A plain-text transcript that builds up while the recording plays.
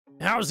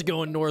How's it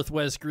going,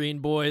 Northwest Green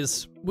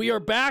boys? We are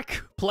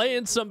back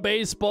playing some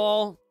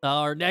baseball.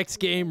 Our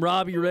next game,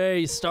 Robbie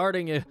Ray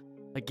starting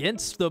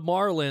against the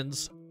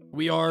Marlins.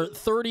 We are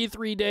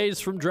 33 days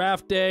from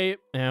draft day,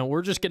 and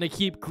we're just going to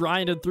keep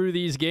grinding through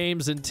these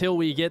games until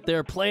we get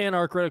there, playing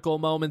our critical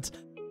moments.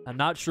 I'm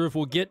not sure if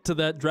we'll get to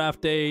that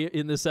draft day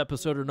in this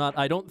episode or not.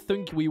 I don't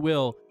think we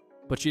will,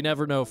 but you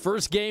never know.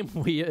 First game,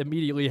 we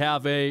immediately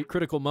have a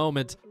critical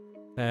moment.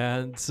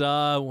 And,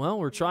 well,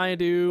 we're trying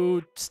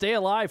to stay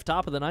alive.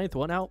 Top of the ninth,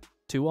 1 out,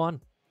 2 on.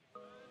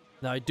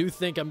 Now, I do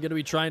think I'm going to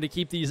be trying to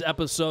keep these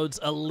episodes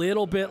a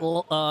little bit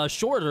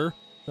shorter.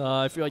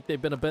 I feel like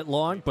they've been a bit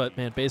long, but,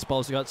 man,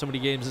 baseball's got so many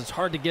games. It's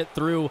hard to get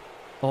through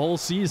a whole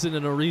season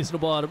in a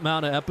reasonable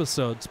amount of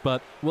episodes.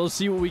 But we'll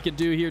see what we can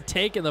do here.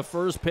 Taking the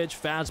first pitch,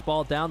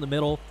 fastball down the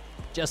middle.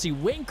 Jesse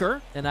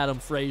Winker and Adam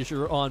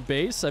Frazier on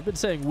base. I've been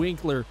saying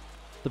Winkler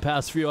the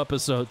past few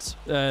episodes,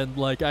 and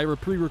like I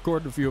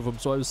pre-recorded a few of them,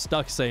 so I was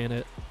stuck saying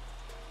it.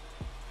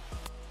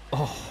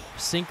 Oh,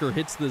 sinker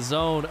hits the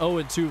zone.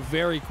 0-2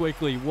 very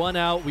quickly. 1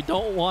 out. We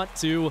don't want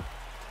to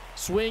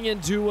swing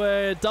into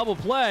a double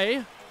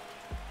play,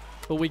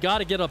 but we got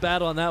to get a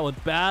bat on that one.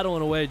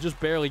 Battling away, just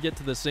barely get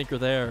to the sinker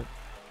there.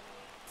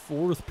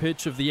 Fourth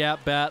pitch of the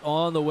at-bat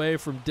on the way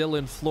from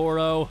Dylan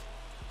Floro.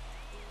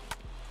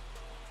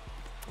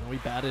 And we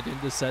batted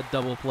into said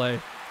double play.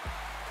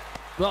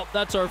 Well,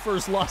 that's our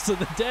first loss of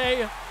the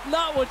day.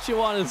 Not what you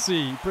want to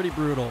see. Pretty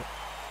brutal.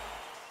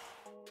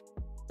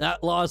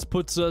 That loss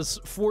puts us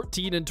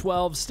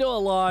 14-12. Still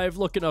alive.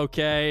 Looking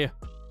okay.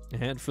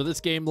 And for this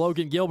game,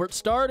 Logan Gilbert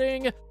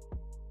starting.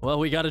 Well,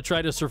 we got to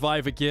try to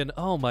survive again.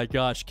 Oh my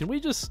gosh. Can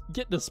we just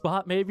get in a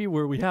spot maybe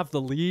where we have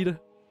the lead?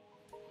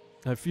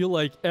 I feel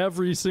like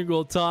every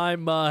single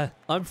time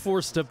I'm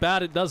forced to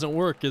bat, it doesn't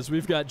work, as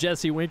we've got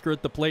Jesse Winker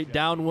at the plate,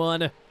 down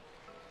 1.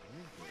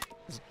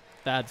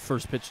 Bad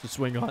first pitch to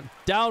swing on.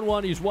 Down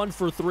 1, he's 1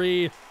 for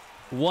 3.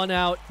 1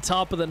 out,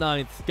 top of the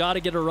ninth. Got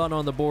to get a run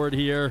on the board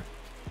here.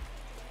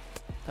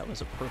 That was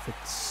a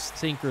perfect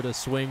sinker to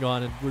swing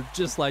on, and we're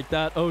just like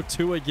that.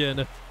 0-2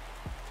 again.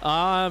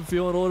 I'm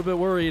feeling a little bit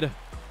worried.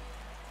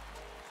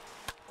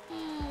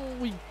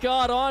 We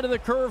got onto the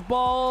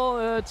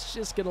curveball. It's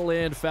just going to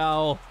land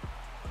foul.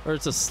 Or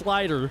it's a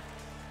slider.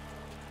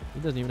 He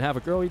doesn't even have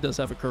a girl. He does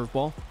have a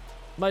curveball.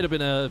 Might have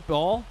been a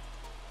ball.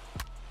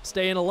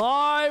 Staying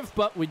alive,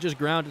 but we just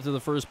grounded to the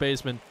first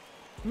baseman.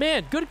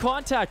 Man, good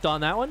contact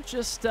on that one.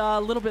 Just a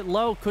little bit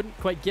low. Couldn't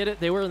quite get it.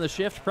 They were in the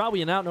shift.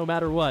 Probably an out no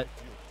matter what.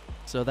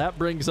 So that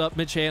brings up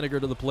Mitch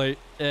Haniger to the plate.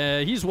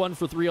 He's 1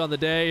 for 3 on the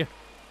day.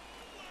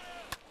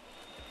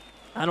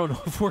 I don't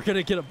know if we're going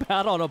to get a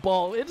bat on a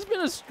ball. It's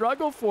been a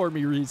struggle for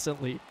me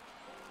recently.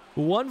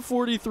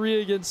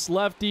 143 against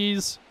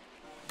lefties.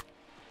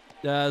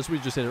 As we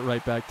just hit it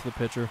right back to the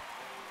pitcher.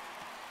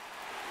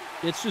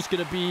 It's just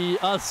going to be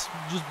us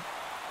just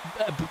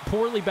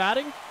poorly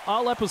batting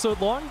all episode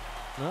long.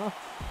 Well,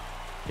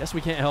 guess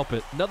we can't help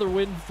it. Another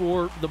win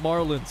for the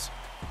Marlins,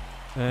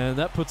 and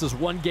that puts us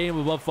 1 game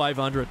above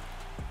 500.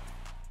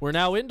 We're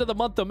now into the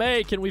month of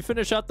May. Can we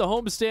finish out the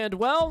homestand?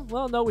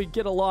 Well, no, we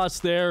get a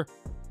loss there,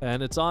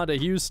 and it's on to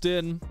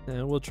Houston,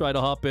 and we'll try to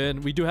hop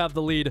in. We do have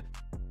the lead.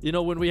 You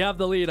know, when we have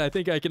the lead, I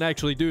think I can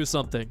actually do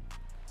something.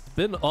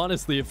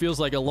 Honestly, it feels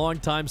like a long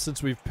time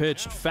since we've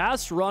pitched.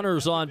 Fast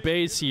runners on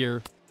base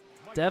here.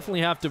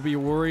 Definitely have to be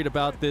worried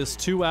about this.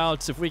 2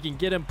 outs. If we can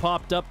get him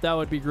popped up, that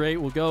would be great.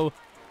 We'll go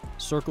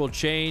circle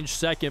change,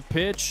 second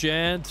pitch,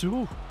 and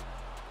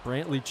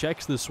Brantley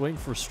checks the swing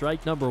for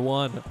strike number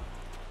 1. How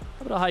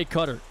about a high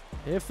cutter?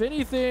 If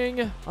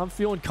anything, I'm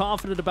feeling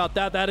confident about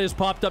that. That is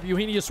popped up.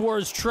 Eugenio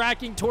Suarez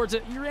tracking towards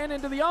it. He ran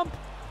into the ump.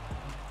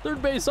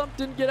 Third base ump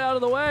didn't get out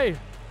of the way.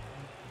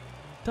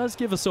 Does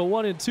give us a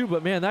 1-2,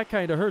 but man, that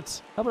kind of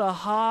hurts. How about a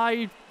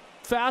high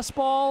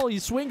fastball? He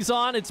swings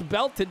on. It's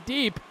belted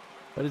deep.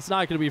 But it's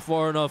not going to be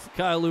far enough.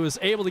 Kyle Lewis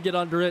able to get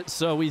under it.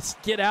 So we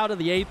get out of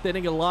the 8th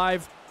inning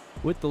alive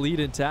with the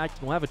lead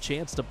intact. We'll have a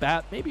chance to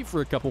bat maybe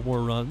for a couple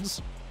more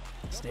runs.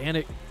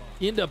 Stanek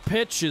into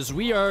pitches.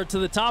 We are to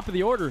the top of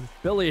the order.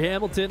 Billy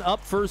Hamilton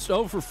up first,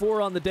 0 for 4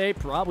 on the day.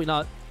 Probably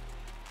not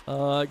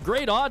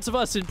great odds of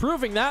us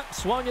improving that.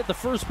 Swung at the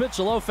first pitch,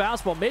 a low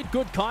fastball. Made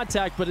good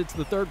contact, but it's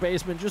the third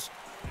baseman just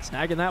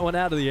snagging that one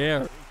out of the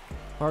air.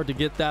 Hard to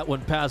get that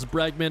one past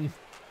Bregman.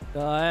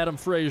 Adam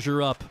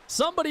Frazier up.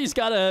 Somebody's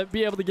got to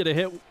be able to get a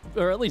hit,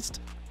 or at least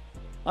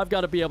I've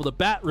got to be able to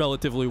bat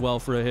relatively well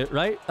for a hit,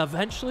 right?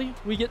 Eventually,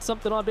 we get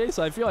something on base.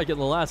 I feel like in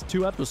the last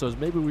 2 episodes,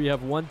 maybe we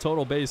have 1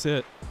 total base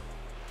hit.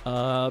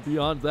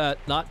 Beyond that,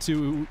 not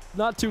too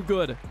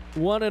good.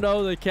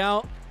 1-0 the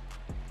count.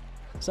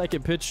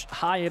 Second pitch,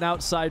 high and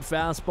outside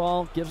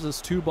fastball. Gives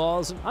us 2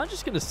 balls. I'm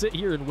just going to sit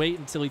here and wait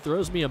until he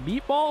throws me a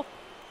meatball,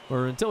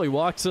 or until he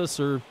walks us,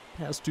 or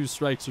has 2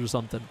 strikes or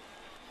something.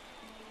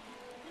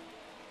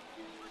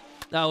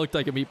 That looked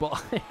like a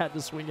meatball. I had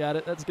to swing at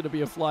it. That's going to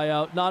be a fly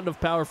out. Not enough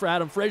power for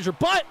Adam Frazier,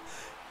 but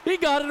he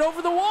got it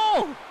over the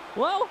wall.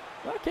 Well,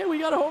 okay, we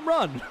got a home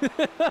run.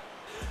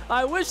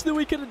 I wish that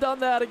we could have done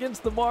that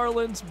against the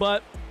Marlins,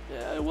 but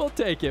we'll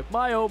take it.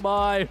 My, oh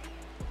my.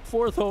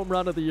 4th home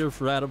run of the year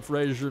for Adam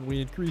Frazier, and we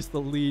increased the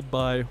lead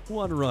by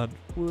 1 run.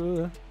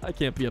 I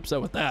can't be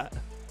upset with that.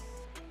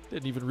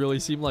 Didn't even really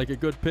seem like a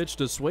good pitch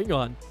to swing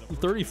on.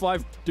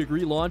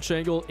 35-degree launch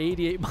angle,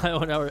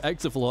 88-mile-an-hour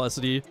exit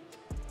velocity.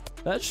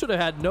 That should have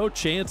had no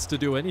chance to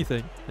do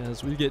anything.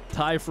 As we get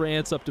Ty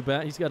France up to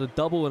bat, he's got a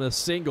double and a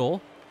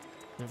single.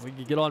 If we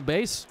could get on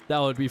base, that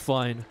would be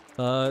fine.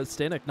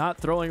 Stanek not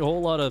throwing a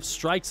whole lot of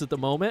strikes at the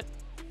moment.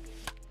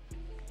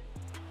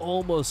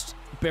 Almost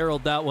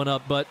barreled that one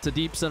up, but to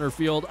deep center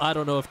field. I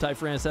don't know if Ty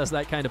France has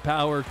that kind of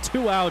power.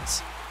 2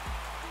 outs.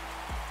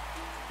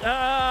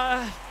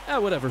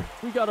 Whatever.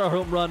 We got our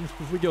home run.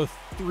 If we go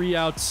 3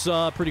 outs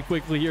pretty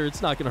quickly here,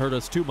 it's not going to hurt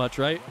us too much,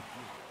 right?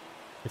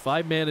 If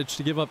I managed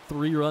to give up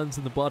 3 runs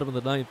in the bottom of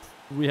the 9th,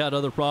 we had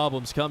other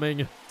problems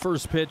coming.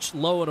 First pitch,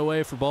 low and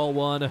away for ball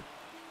 1.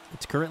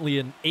 It's currently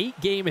an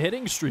 8-game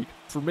hitting streak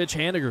for Mitch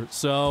Haniger,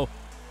 so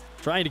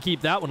trying to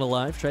keep that one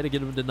alive, try to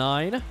get him to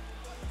 9.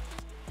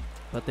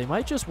 But they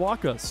might just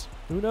walk us.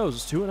 Who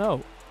knows?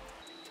 2-0.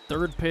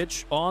 Third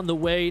pitch on the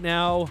way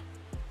now.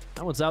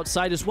 That one's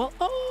outside as well.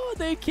 Oh,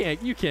 they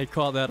can't. You can't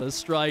call that a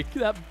strike.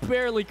 That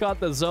barely caught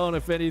the zone,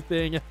 if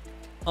anything.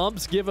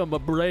 Umps give him a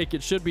break.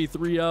 It should be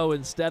 3-0.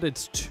 Instead,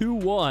 it's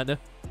 2-1.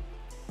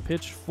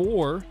 Pitch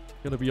 4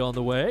 going to be on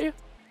the way.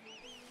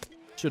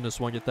 Shouldn't have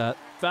swung at that.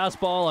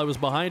 Fastball, I was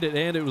behind it,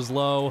 and it was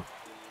low.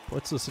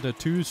 Puts us in a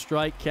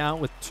 2-strike count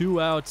with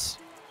 2 outs.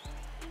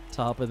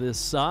 Top of this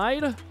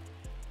side.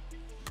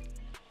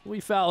 We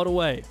foul it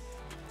away.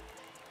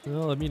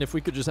 Well, I mean, if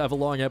we could just have a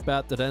long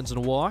at-bat that ends in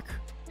a walk.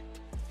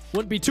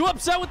 Wouldn't be too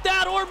upset with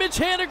that, or Mitch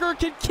Haniger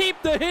can keep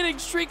the hitting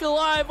streak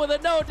alive with a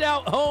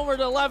no-doubt homer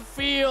to left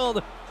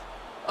field.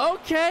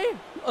 Okay,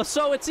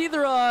 so it's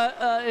either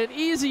an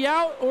easy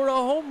out or a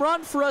home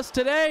run for us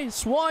today.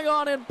 Swung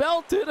on and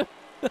belted.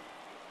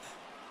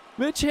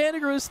 Mitch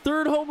Haniger, his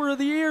 3rd homer of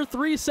the year,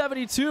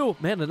 372.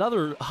 Man,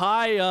 another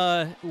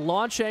high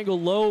launch angle,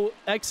 low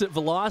exit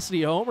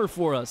velocity homer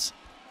for us.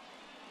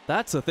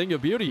 That's a thing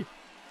of beauty.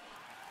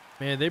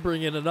 Man, they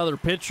bring in another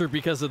pitcher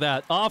because of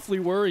that. Awfully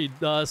worried.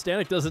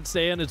 Stanek doesn't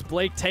stay in. It's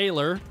Blake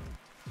Taylor.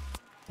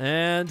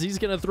 And he's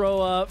going to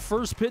throw a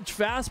first pitch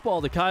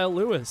fastball to Kyle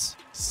Lewis.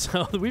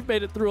 So we've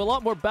made it through a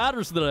lot more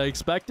batters than I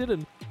expected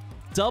and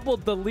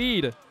doubled the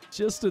lead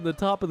just in the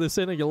top of this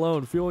inning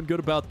alone. Feeling good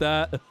about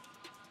that.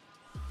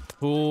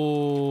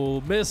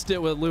 Ooh, missed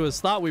it with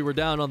Lewis. Thought we were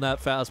down on that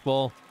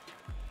fastball.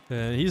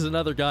 And he's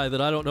another guy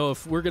that I don't know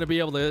if we're going to be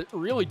able to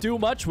really do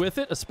much with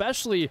it,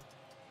 especially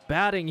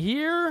batting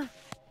here.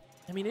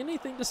 I mean,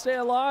 anything to stay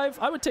alive.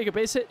 I would take a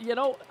base hit, you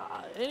know,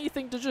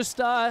 anything to just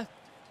kind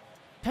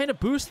of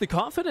boost the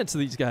confidence of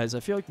these guys. I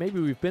feel like maybe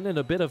we've been in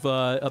a bit of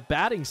a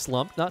batting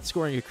slump, not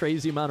scoring a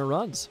crazy amount of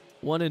runs.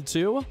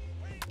 1-2.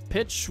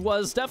 Pitch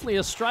was definitely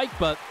a strike,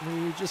 but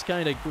we just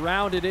kind of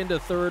grounded into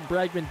third.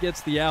 Bregman gets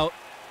the out.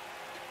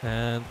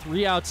 And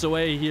 3 outs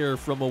away here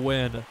from a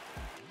win.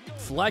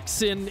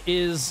 Flexen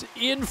is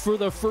in for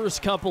the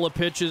first couple of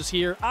pitches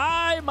here.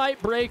 I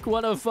might break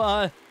one of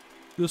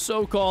the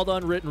so-called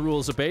unwritten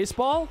rules of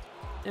baseball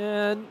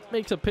and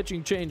make a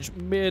pitching change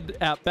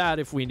mid-at-bat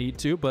if we need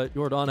to, but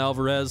Yordan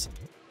Alvarez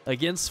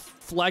against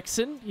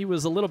Flexen. He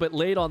was a little bit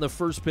late on the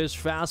first pitch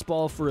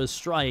fastball for a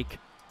strike.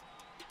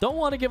 Don't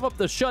want to give up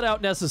the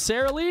shutout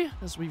necessarily,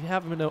 as we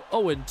have him in a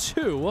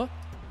 0-2,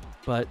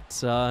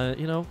 but,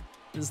 you know,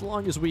 as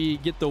long as we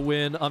get the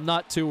win, I'm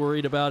not too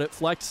worried about it.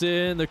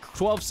 Flexen, the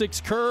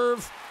 12-6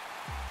 curve,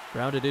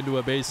 grounded into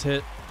a base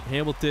hit.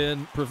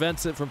 Hamilton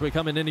prevents it from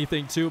becoming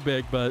anything too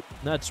big, but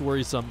that's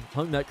worrisome.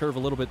 Hung that curve a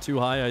little bit too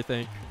high, I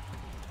think.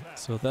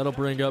 So that'll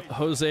bring up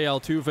Jose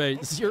Altuve.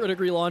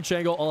 0-degree launch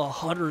angle,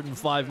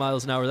 105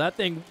 miles an hour. That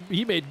thing,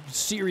 he made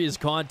serious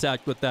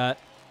contact with that.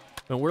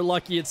 And we're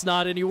lucky it's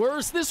not any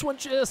worse. This one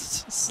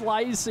just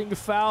slicing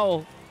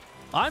foul.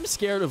 I'm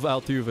scared of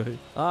Altuve.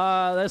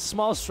 That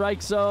small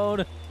strike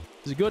zone.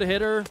 He's a good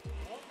hitter.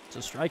 It's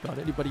a strike on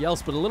anybody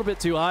else, but a little bit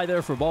too high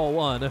there for ball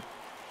 1. It's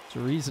the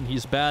reason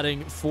he's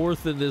batting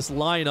 4th in this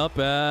lineup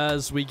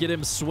as we get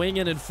him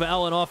swinging and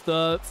fouling off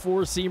the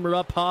 4-seamer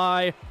up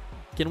high.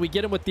 Can we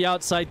get him with the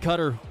outside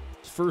cutter?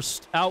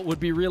 First out would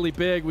be really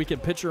big. We can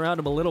pitch around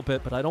him a little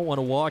bit, but I don't want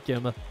to walk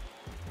him.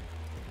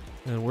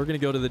 And we're going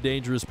to go to the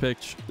dangerous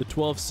pitch. The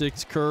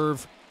 12-6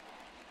 curve.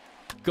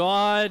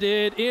 Got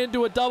it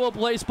into a double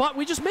play spot.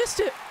 We just missed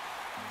it.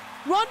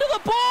 Run to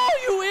the ball,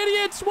 you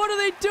idiots. What are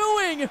they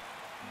doing?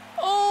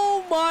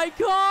 Oh, my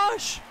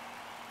gosh.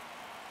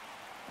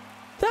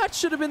 That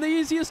should have been the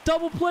easiest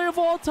double play of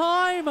all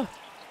time.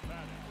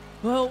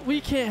 Well, we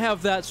can't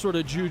have that sort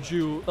of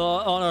juju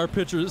on our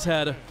pitcher's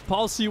head.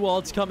 Paul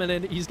Sewald's coming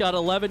in. He's got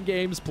 11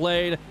 games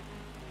played.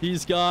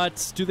 He's got,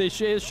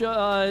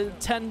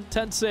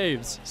 10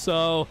 saves.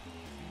 So,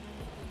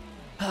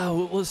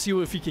 we'll see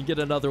if he can get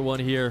another one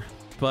here.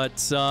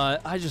 But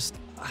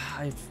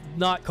I'm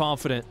not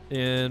confident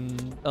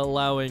in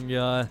allowing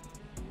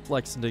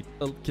Flexen to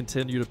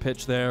continue to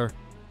pitch there.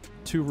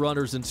 2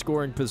 runners in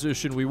scoring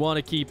position. We want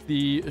to keep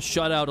the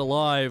shutout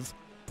alive.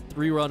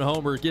 3-run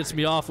homer gets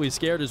me awfully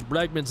scared as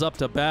Bregman's up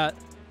to bat.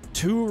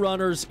 2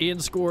 runners in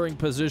scoring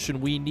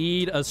position. We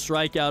need a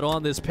strikeout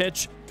on this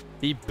pitch.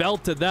 He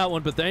belted that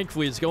one, but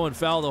thankfully it's going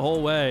foul the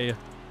whole way.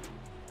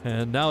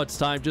 And now it's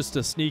time just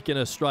to sneak in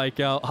a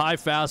strikeout. High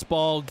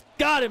fastball.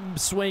 Got him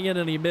swinging,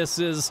 and he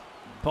misses.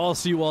 Paul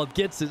Sewald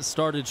gets it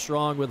started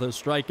strong with a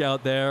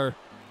strikeout there.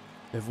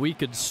 If we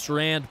could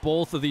strand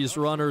both of these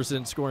runners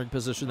in scoring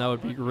position, that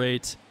would be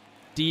great.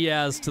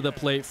 Diaz to the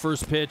plate.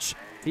 First pitch.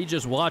 He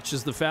just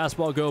watches the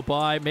fastball go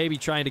by, maybe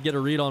trying to get a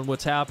read on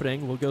what's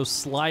happening. We'll go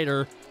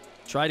slider.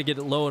 Try to get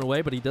it low and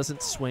away, but he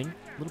doesn't swing.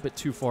 A little bit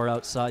too far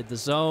outside the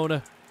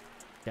zone.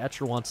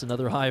 Catcher wants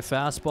another high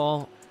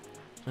fastball.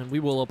 And we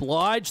will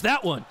oblige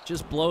that one.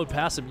 Just blowed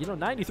past him. You know,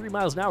 93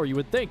 miles an hour, you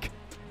would think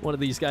one of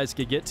these guys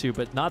could get to,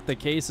 but not the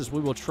case, as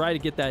we will try to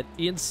get that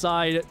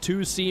inside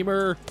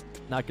two-seamer.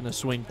 Not going to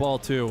swing. Ball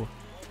 2.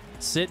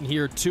 Sitting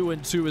here,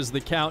 2-2 is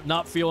the count.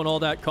 Not feeling all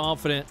that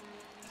confident.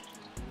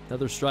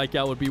 Another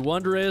strikeout would be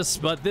wondrous,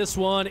 but this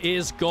one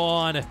is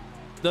gone.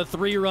 The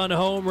 3-run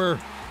homer.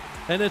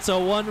 And it's a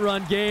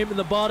 1-run game in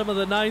the bottom of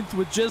the 9th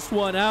with just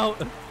 1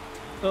 out.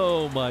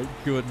 Oh my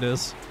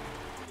goodness.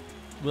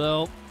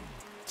 Well,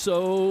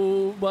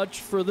 so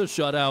much for the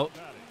shutout.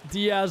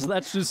 Diaz,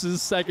 that's just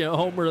his 2nd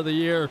homer of the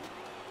year.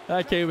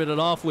 That came in an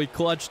awfully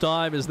clutch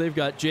time, as they've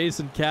got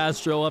Jason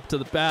Castro up to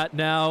the bat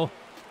now.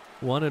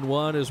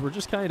 1-1 as we're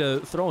just kind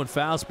of throwing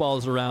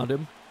fastballs around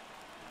him.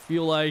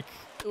 Feel like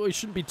we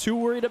shouldn't be too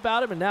worried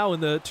about him. And now in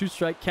the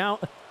 2-strike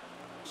count,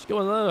 just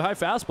going another high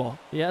fastball.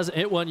 He hasn't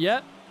hit one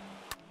yet,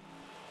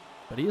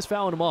 but he is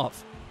fouling him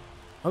off.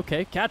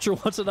 Okay, catcher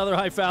wants another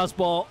high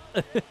fastball.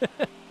 And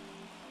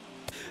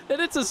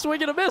it's a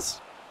swing and a miss.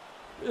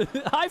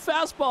 High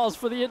fastballs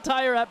for the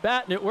entire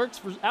at-bat, and it works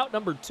for out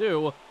number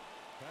 2.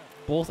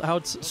 Both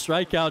outs,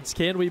 strikeouts.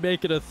 Can we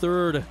make it a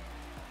 3rd?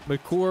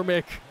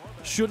 McCormick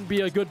shouldn't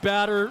be a good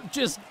batter.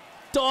 Just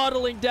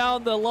dawdling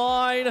down the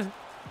line.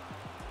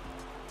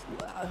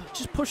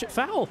 Just push it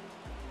foul.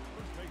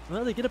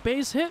 Well, they get a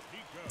base hit.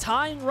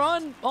 Tying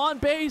run on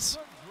base.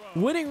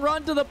 Winning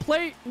run to the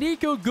plate.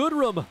 Nico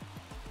Goodrum.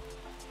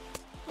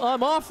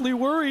 I'm awfully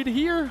worried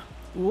here.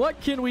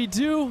 What can we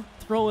do?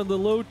 Throwing the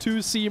low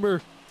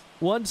 2-seamer.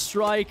 1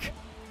 strike.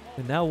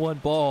 And now 1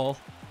 ball.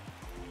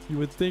 You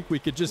would think we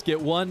could just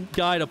get one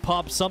guy to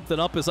pop something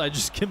up, as I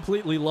just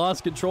completely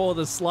lost control of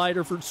the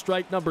slider for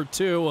strike number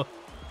 2.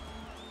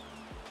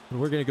 And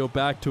we're going to go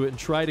back to it and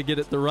try to get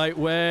it the right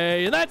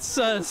way. And that's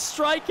a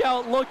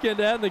strikeout looking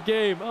to end the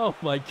game. Oh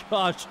my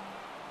gosh.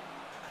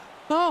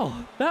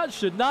 Oh, that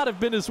should not have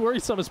been as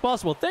worrisome as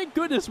possible. Thank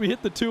goodness we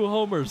hit the 2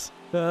 homers.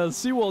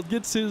 Sewald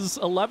gets his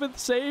 11th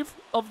save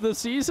of the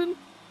season.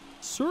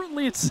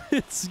 Certainly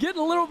it's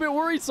getting a little bit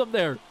worrisome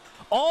there.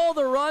 All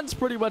the runs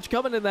pretty much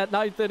coming in that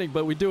 9th inning,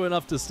 but we do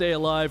enough to stay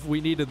alive.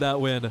 We needed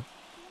that win.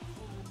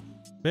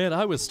 Man,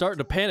 I was starting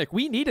to panic.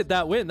 We needed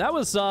that win. That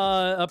was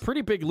a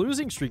pretty big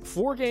losing streak.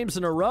 4 games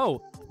in a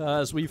row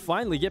as we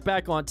finally get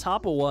back on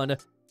top of one.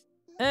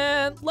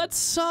 And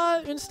let's,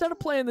 instead of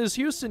playing this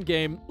Houston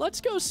game, let's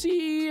go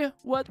see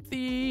what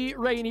the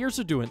Rainiers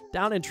are doing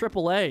down in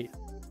AAA.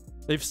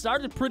 They've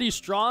started pretty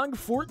strong,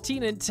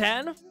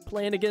 14-10,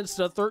 playing against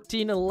a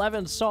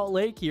 13-11 Salt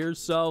Lake here,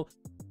 so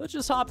let's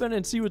just hop in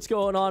and see what's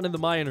going on in the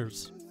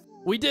minors.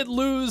 We did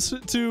lose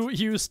to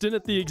Houston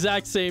at the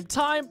exact same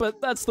time,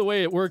 but that's the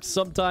way it works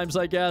sometimes,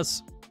 I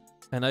guess.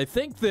 And I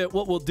think that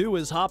what we'll do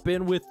is hop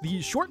in with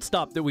the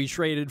shortstop that we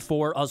traded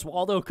for,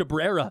 Oswaldo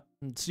Cabrera,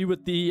 and see what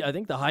I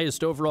think the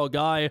highest overall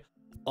guy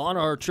on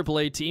our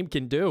AAA team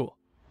can do.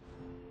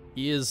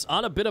 He is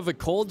on a bit of a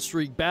cold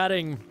streak,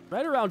 batting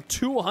right around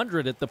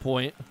 200 at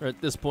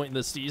this point in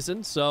the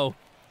season, so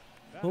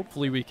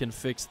hopefully we can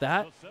fix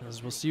that,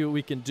 as we'll see what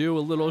we can do. A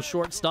little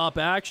shortstop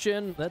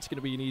action. That's going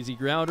to be an easy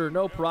grounder.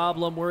 No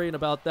problem worrying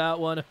about that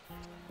one.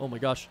 Oh my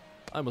gosh,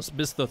 I almost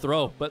missed the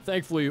throw, but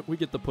thankfully we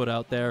get the put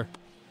out there.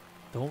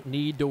 Don't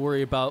need to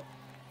worry about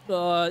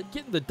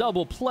getting the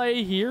double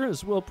play here,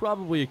 as we'll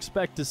probably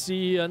expect to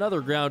see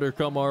another grounder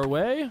come our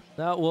way.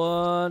 That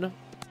one,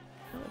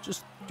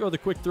 just throw the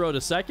quick throw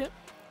to second.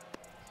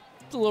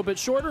 It's a little bit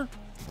shorter.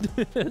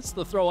 It's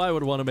the throw I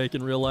would want to make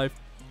in real life.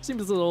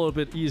 Seems a little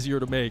bit easier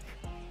to make.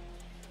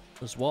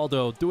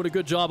 Oswaldo doing a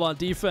good job on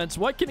defense.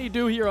 What can he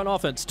do here on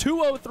offense?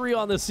 203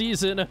 on the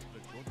season.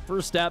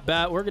 First at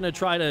bat. We're going to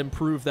try to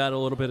improve that a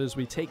little bit as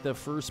we take the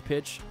first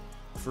pitch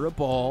for a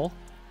ball.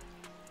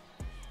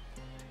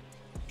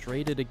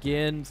 Traded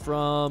again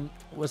from,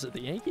 was it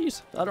the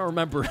Yankees? I don't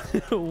remember.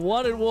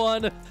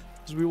 1-1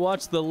 as we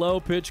watch the low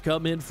pitch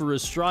come in for a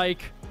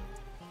strike.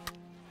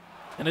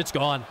 And it's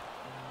gone.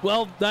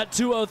 Well, that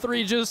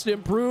 203 just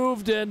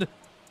improved, and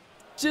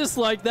just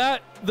like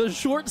that, the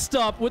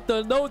shortstop with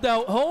the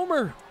no-doubt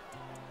homer.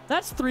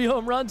 That's 3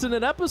 home runs in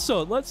an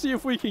episode. Let's see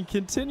if we can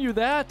continue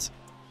that.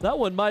 That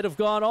one might have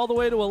gone all the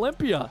way to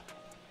Olympia.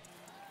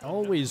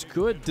 Always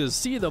good to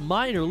see the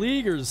minor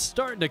leaguers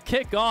starting to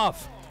kick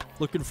off.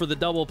 Looking for the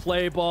double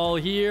play ball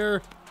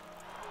here.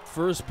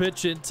 First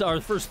pitch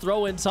first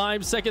throw in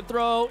time. Second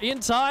throw in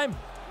time.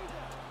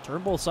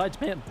 Turn both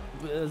sides. Man,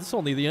 this is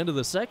only the end of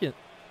the second.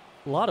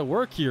 A lot of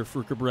work here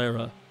for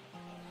Cabrera.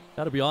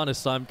 Gotta be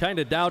honest, I'm kind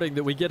of doubting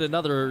that we get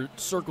another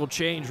circle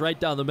change right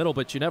down the middle,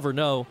 but you never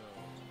know.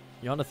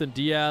 Jonathan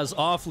Diaz,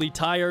 awfully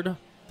tired.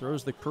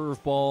 Throws the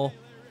curveball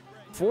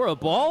for a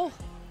ball.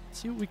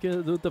 See what we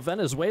can, the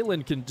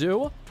Venezuelan can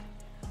do.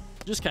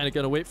 Just kind of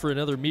gonna wait for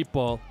another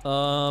meatball.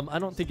 I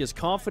don't think his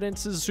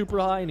confidence is super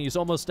high, and he's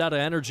almost out of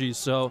energy,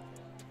 so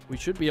we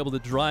should be able to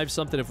drive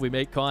something if we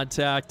make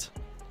contact.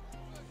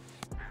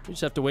 We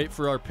just have to wait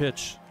for our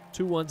pitch.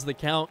 2-1's the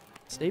count.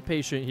 Stay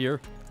patient here.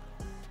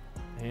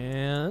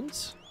 And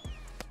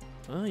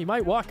he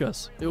might walk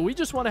us. We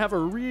just want to have a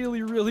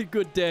really, really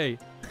good day.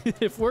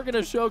 If we're going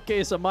to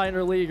showcase a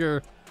minor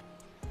leaguer,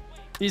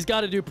 he's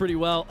got to do pretty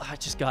well. I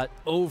just got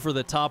over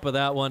the top of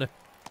that one.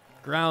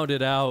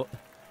 Grounded out.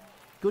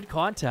 Good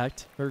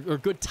contact, or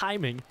good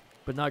timing,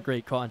 but not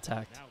great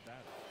contact.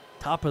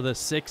 Top of the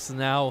 6th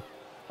now.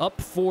 Up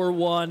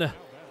 4-1.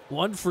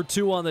 1 for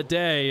 2 on the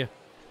day.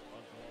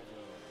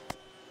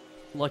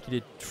 Lucky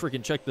to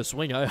freaking check the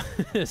swing. A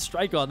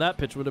strike on that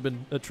pitch would have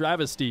been a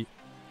travesty.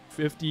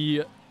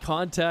 50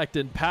 contact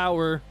and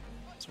power.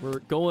 So we're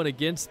going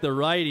against the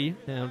righty.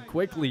 And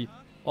quickly,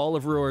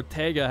 Oliver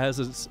Ortega has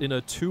us in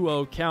a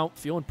 2-0 count.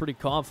 Feeling pretty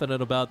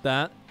confident about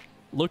that.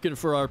 Looking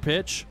for our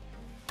pitch.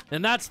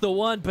 And that's the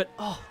one, but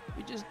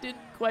we just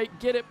didn't quite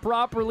get it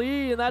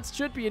properly. And that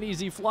should be an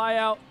easy fly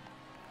out.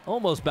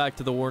 Almost back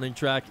to the warning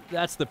track.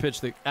 That's the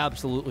pitch that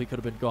absolutely could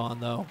have been gone,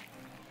 though.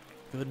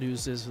 Good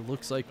news is it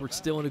looks like we're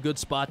still in a good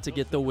spot to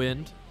get the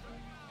wind.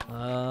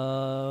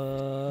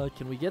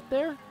 Can we get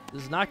there?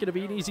 This is not going to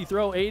be an easy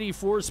throw.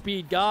 84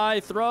 speed guy.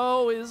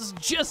 Throw is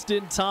just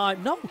in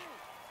time. No.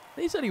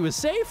 They said he was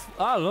safe.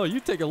 I don't know. You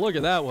take a look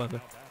at that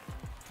one.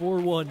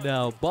 4-1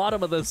 now.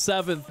 Bottom of the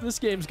 7th. This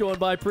game's going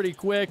by pretty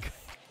quick.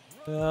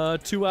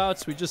 2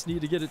 outs. We just need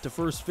to get it to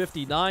first.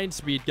 59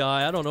 speed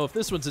guy. I don't know if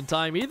this one's in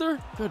time either.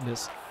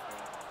 Goodness.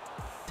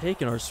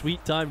 Taking our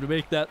sweet time to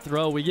make that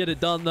throw. We get it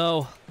done,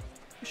 though.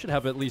 We should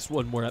have at least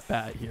one more at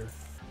bat here.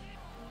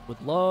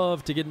 Would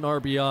love to get an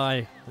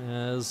RBI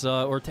as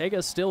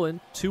Ortega's still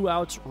in. 2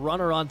 outs,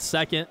 runner on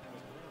second.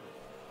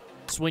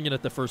 Swinging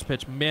at the first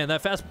pitch. Man,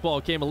 that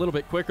fastball came a little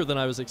bit quicker than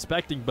I was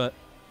expecting, but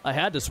I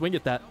had to swing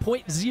at that.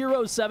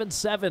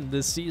 .077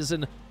 this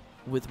season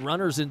with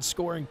runners in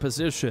scoring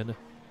position.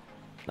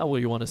 Not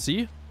what you want to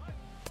see.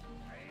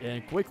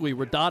 And quickly,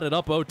 we're dotted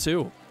up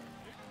 0-2.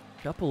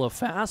 Couple of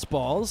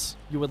fastballs.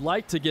 You would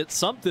like to get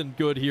something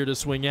good here to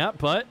swing at,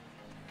 but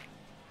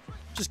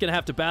just going to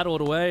have to battle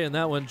it away, and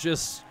that one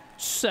just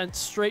sent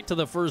straight to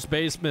the first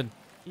baseman.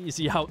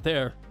 Easy out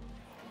there.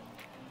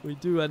 We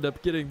do end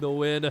up getting the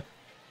win.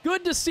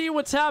 Good to see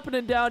what's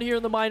happening down here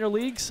in the minor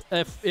leagues.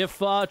 If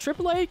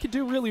AAA could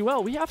do really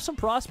well, we have some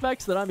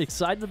prospects that I'm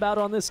excited about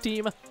on this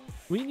team.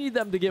 We need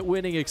them to get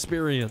winning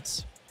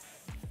experience.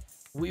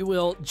 We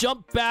will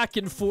jump back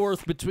and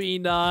forth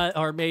between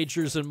our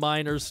majors and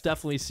minors.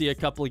 Definitely see a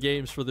couple of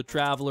games for the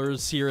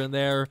Travelers here and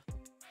there.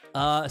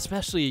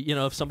 Especially, you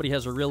know, if somebody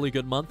has a really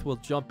good month, we'll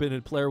jump in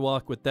and player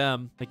walk with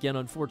them. Again,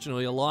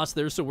 unfortunately, a loss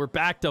there, so we're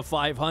back to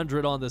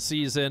 500 on the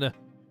season.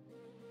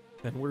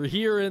 And we're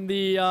here in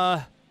the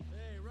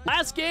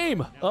last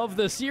game of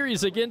the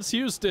series against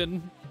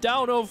Houston.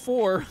 Down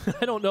 0-4.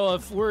 I don't know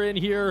if we're in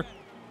here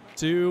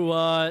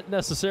to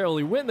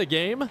necessarily win the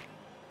game.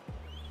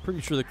 Pretty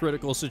sure the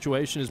critical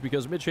situation is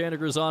because Mitch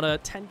Haniger's on a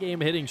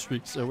 10-game hitting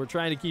streak, so we're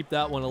trying to keep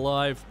that one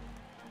alive.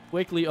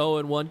 Quickly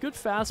 0-1. Good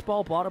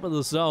fastball, bottom of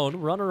the zone.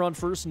 Runner on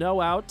first, no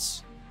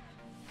outs.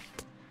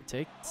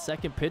 Take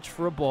second pitch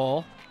for a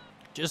ball.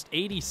 Just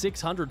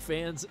 8,600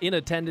 fans in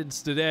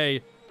attendance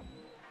today.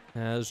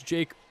 As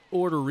Jake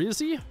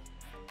Odorizzi.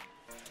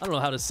 I don't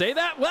know how to say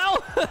that.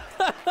 Well,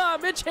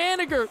 Mitch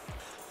Haniger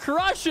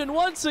crushing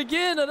once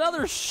again.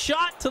 Another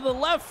shot to the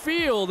left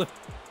field.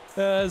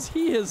 As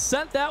he has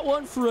sent that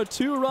one for a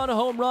 2-run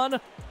home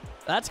run.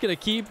 That's going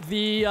to keep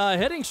the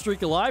hitting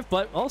streak alive,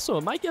 but also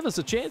it might give us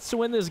a chance to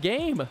win this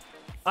game.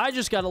 I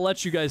just got to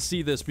let you guys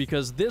see this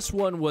because this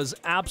one was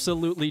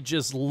absolutely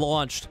just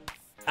launched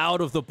out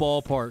of the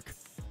ballpark.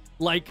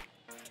 Like,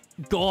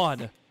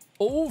 gone.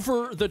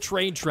 Over the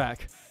train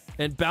track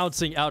and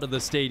bouncing out of the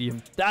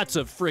stadium. That's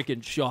a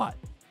freaking shot.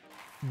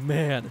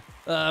 Man.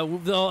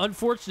 The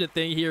unfortunate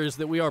thing here is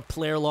that we are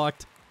player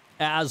locked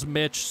as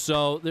Mitch,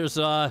 so there's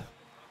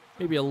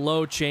maybe a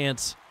low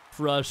chance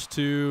for us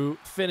to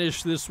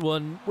finish this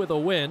one with a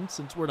win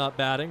since we're not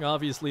batting.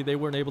 Obviously, they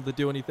weren't able to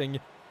do anything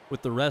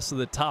with the rest of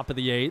the top of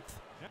the 8th.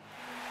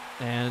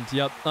 And,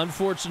 yep,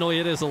 unfortunately,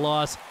 it is a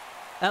loss.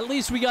 At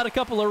least we got a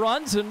couple of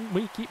runs, and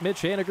we keep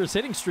Mitch Haniger's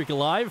hitting streak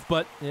alive,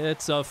 but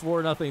it's a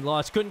 4-0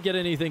 loss. Couldn't get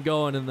anything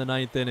going in the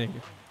 9th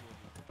inning.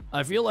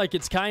 I feel like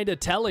it's kind of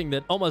telling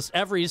that almost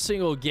every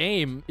single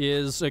game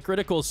is a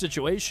critical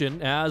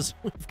situation, as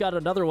we've got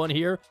another one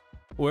here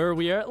where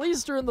we at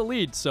least are in the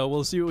lead. So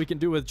we'll see what we can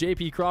do with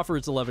J.P.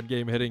 Crawford's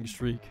 11-game hitting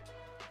streak.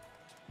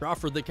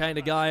 Crawford, the kind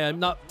of guy I'm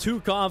not too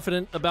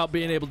confident about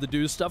being able to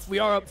do stuff. We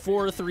are up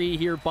 4-3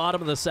 here,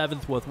 bottom of the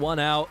 7th with 1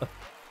 out.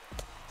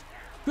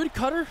 Good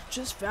cutter,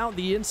 just found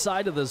the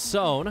inside of the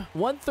zone.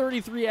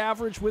 133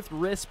 average with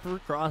risk for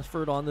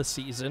Crawford on the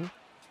season.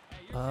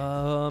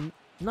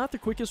 not the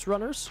quickest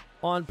runners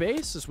on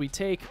base as we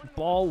take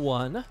ball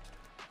one.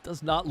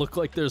 Does not look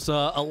like there's a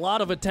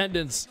lot of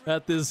attendance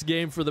at this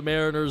game for the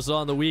Mariners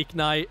on the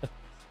weeknight.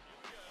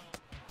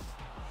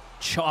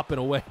 Chopping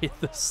away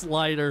the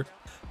slider.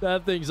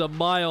 That thing's a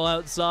mile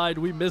outside.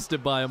 We missed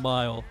it by a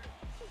mile.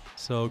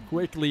 So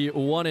quickly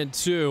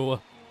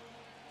 1-2.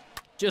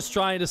 Just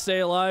trying to stay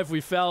alive. We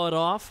foul it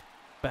off.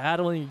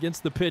 Battling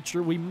against the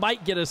pitcher. We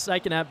might get a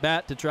second at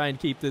bat to try and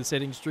keep this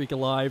hitting streak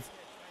alive.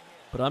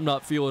 But I'm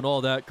not feeling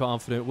all that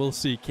confident. We'll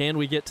see. Can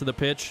we get to the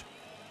pitch?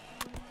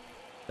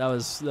 That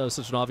was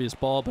such an obvious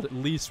ball, but at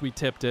least we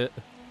tipped it.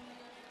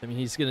 I mean,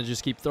 he's going to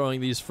just keep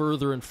throwing these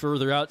further and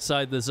further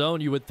outside the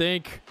zone, you would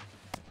think.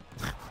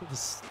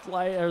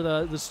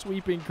 The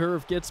sweeping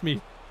curve gets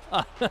me.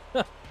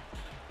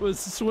 Was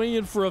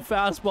swinging for a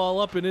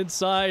fastball up and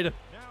inside,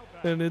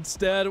 and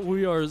instead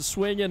we are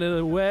swinging it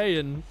away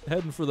and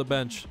heading for the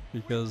bench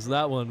because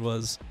that one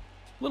was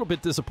a little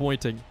bit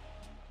disappointing.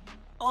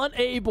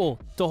 Unable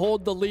to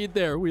hold the lead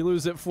there. We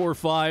lose at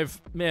 4-5.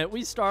 Man,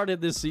 we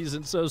started this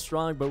season so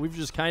strong, but we've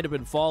just kind of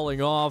been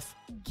falling off.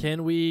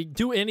 Can we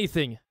do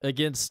anything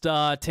against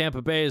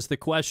Tampa Bay is the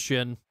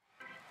question.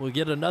 We'll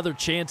get another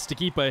chance to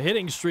keep a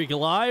hitting streak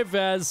alive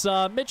as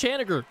Mitch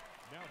Haniger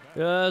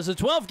has a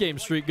 12-game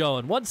streak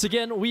going. Once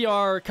again, we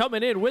are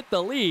coming in with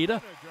the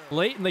lead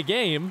late in the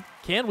game.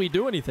 Can we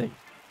do anything?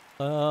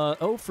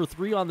 0 for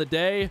 3 on the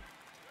day.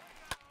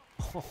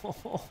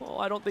 Oh,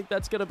 I don't think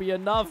that's going to be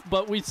enough,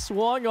 but we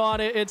swung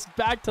on it. It's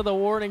back to the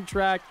warning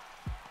track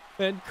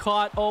and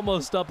caught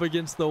almost up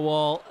against the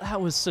wall. That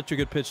was such a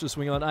good pitch to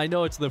swing on. I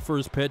know it's the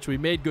first pitch. We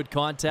made good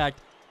contact.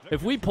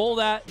 If we pull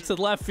that to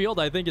the left field,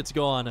 I think it's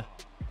gone.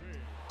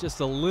 Just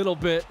a little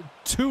bit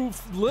too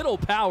little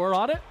power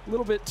on it. A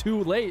little bit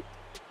too late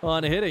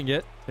on hitting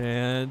it.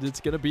 And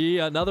it's going to be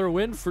another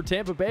win for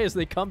Tampa Bay as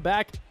they come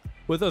back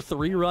with a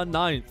 3-run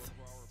ninth.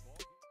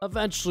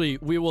 Eventually,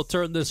 we will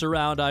turn this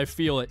around, I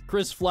feel it.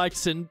 Chris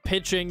Flexen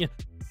pitching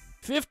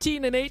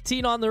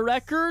 15-18 on the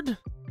record.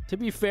 To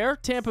be fair,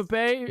 Tampa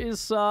Bay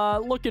is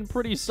looking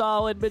pretty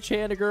solid. Mitch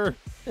Haniger,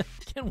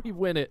 can we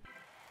win it?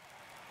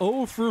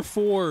 0 for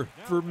 4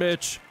 for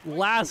Mitch.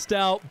 Last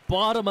out,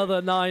 bottom of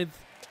the ninth.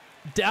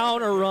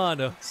 Down a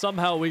run.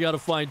 Somehow we got to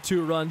find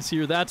 2 runs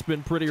here. That's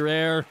been pretty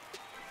rare.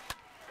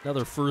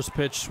 Another first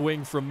pitch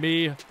swing from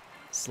me.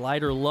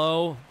 Slider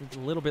low, a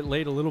little bit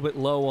late, a little bit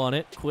low on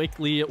it.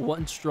 Quickly at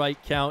 1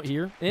 strike count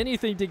here.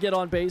 Anything to get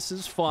on base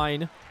is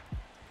fine.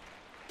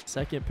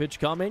 Second pitch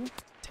coming.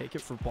 Take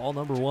it for ball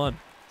number 1.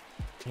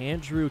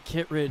 Andrew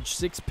Kittredge,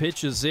 6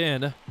 pitches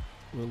in.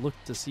 We'll look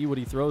to see what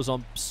he throws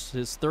on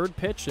his 3rd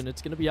pitch, and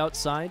it's going to be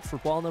outside for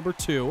ball number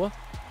 2.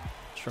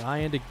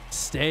 Trying to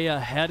stay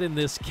ahead in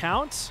this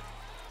count.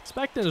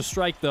 Expecting a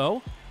strike,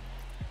 though.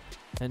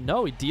 And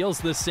no, he deals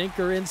the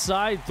sinker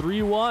inside.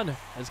 3-1.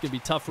 That's going to be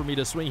tough for me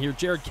to swing here.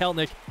 Jared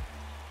Kelenic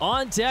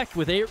on deck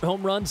with 8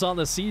 home runs on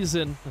the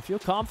season. I feel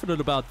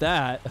confident about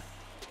that.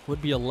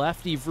 Would be a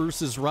lefty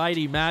versus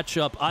righty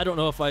matchup. I don't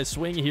know if I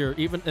swing here,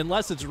 even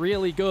unless it's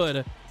really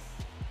good.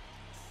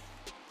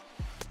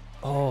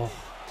 Oh.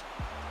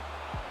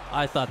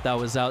 I thought that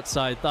was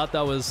outside. Thought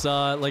that was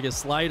like a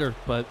slider,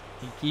 but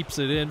he keeps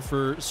it in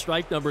for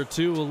strike number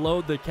 2. We'll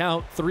load the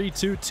count.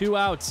 3-2, 2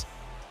 outs.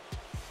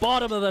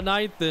 Bottom of the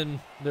ninth, and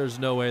there's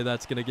no way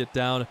that's going to get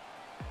down.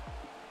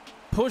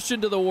 Push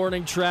into the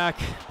warning track,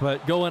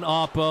 but going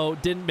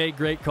oppo, didn't make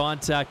great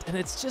contact, and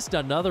it's just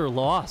another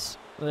loss.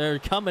 They're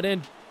coming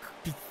in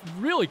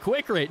really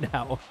quick right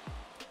now.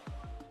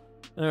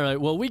 All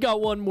right, well, we got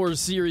one more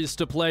series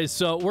to play,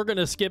 so we're going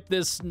to skip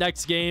this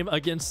next game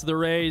against the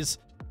Rays,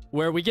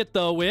 where we get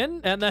the win,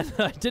 and then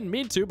I didn't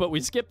mean to, but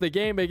we skipped the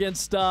game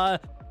against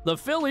the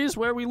Phillies,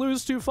 where we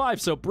lose 2-5.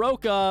 So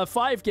broke a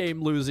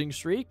 5-game losing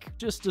streak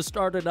just to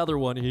start another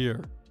one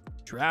here.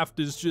 Draft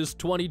is just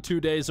 22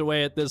 days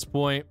away at this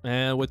point,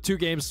 and with 2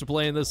 games to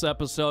play in this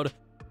episode,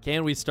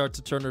 can we start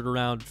to turn it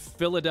around?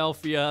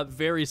 Philadelphia,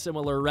 very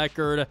similar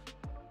record.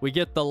 We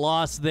get the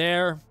loss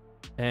there,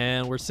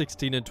 and we're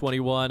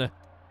 16-21,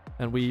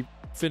 and we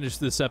finish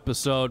this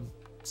episode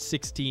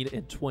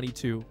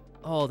 16-22.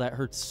 Oh, that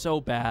hurts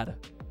so bad.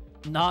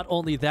 Not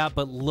only that,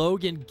 but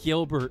Logan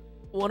Gilbert,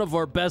 one of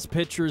our best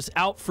pitchers,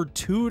 out for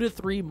 2 to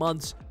 3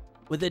 months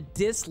with a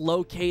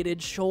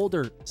dislocated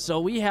shoulder. So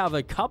we have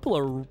a couple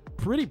of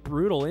pretty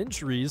brutal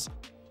injuries.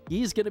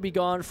 He's going to be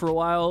gone for a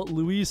while.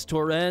 Luis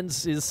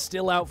Torrens is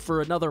still out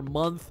for another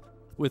month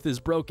with his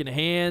broken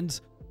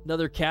hand.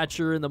 Another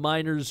catcher in the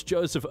minors,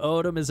 Joseph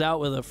Odom, is out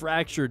with a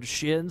fractured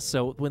shin.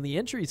 So when the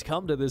injuries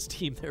come to this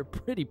team, they're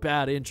pretty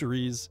bad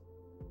injuries.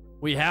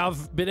 We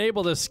have been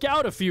able to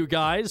scout a few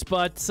guys,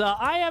 but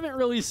I haven't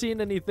really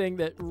seen anything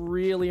that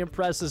really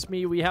impresses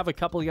me. We have a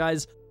couple of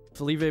guys.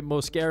 Felipe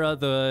Mosquera,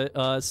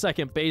 the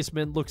second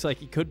baseman, looks like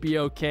he could be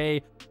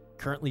okay.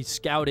 Currently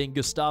scouting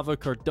Gustavo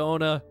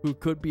Cardona, who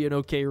could be an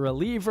okay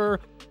reliever.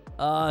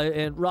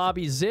 And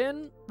Robbie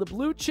Zinn, the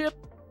blue chip.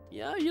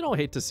 Yeah, you don't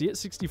hate to see it.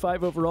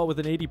 65 overall with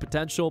an 80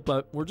 potential,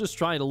 but we're just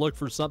trying to look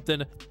for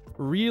something.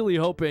 Really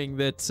hoping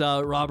that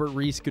Robert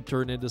Reese could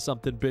turn into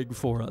something big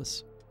for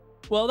us.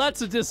 Well,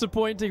 that's a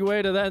disappointing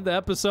way to end the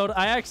episode.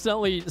 I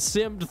accidentally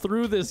simmed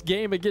through this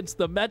game against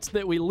the Mets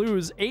that we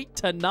lose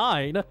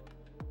 8-9.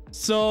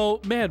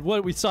 So, man,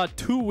 what, we saw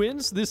 2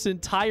 wins this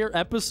entire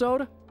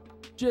episode?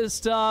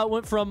 Just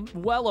went from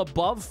well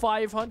above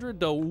 500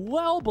 to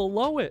well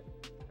below it.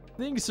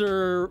 Things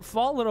are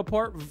falling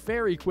apart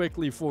very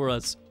quickly for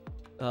us.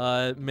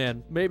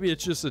 Man, maybe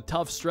it's just a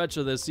tough stretch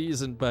of this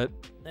season, but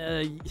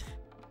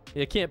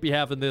you can't be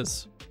having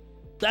this.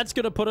 That's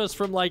going to put us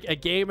from like a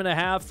game and a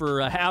half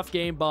or a half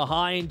game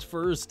behind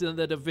first in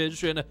the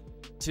division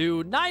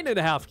to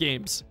 9.5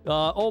 games.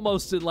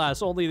 Almost in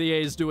last. Only the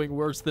A's doing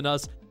worse than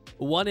us.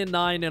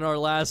 1-9 in our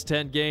last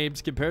 10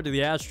 games compared to the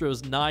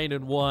Astros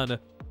 9-1.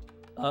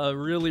 A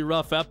really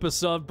rough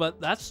episode,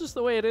 but that's just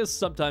the way it is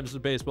sometimes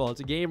in baseball. It's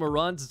a game of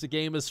runs. It's a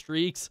game of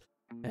streaks.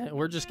 And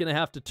we're just going to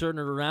have to turn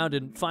it around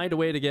and find a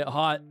way to get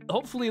hot.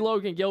 Hopefully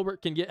Logan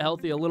Gilbert can get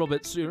healthy a little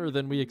bit sooner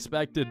than we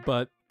expected,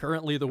 but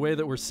currently the way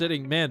that we're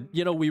sitting, man,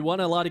 you know, we won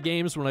a lot of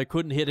games when I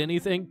couldn't hit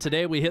anything.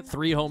 Today we hit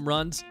 3 home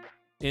runs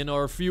in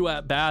our few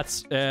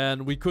at-bats,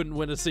 and we couldn't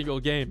win a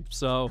single game.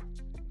 So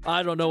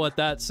I don't know what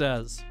that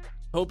says.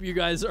 Hope you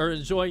guys are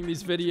enjoying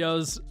these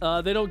videos.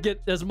 They don't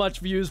get as much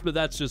views, but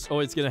that's just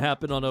always going to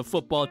happen on a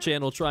football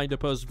channel trying to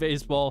post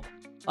baseball.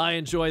 I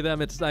enjoy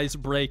them. It's a nice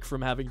break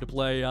from having to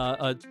play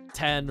a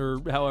 10 or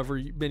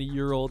however many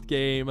year old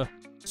game.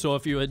 So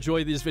if you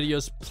enjoy these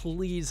videos,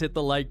 please hit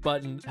the like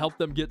button. Help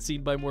them get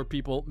seen by more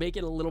people. Make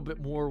it a little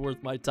bit more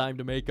worth my time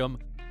to make them,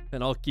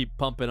 and I'll keep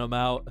pumping them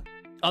out.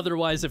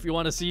 Otherwise, if you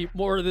want to see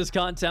more of this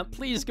content,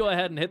 please go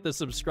ahead and hit the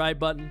subscribe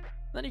button.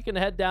 Then you can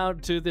head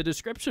down to the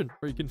description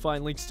where you can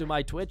find links to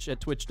my Twitch at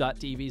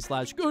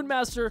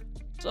twitch.tv/GoonMaster.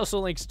 There's also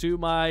links to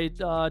my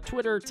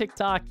Twitter,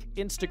 TikTok,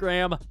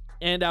 Instagram,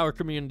 and our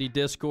community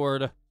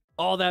Discord.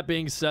 All that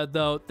being said,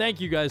 though,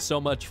 thank you guys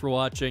so much for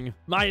watching.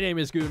 My name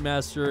is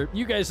GoonMaster.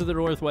 You guys are the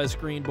Northwest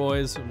Green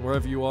Boys, and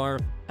wherever you are,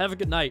 have a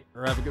good night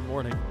or have a good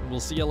morning, and we'll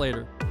see you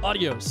later.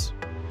 Adios.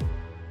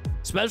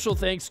 Special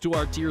thanks to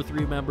our Tier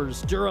 3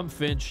 members, Durham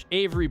Finch,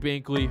 Avery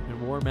Binkley,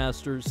 and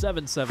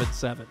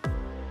Warmaster777.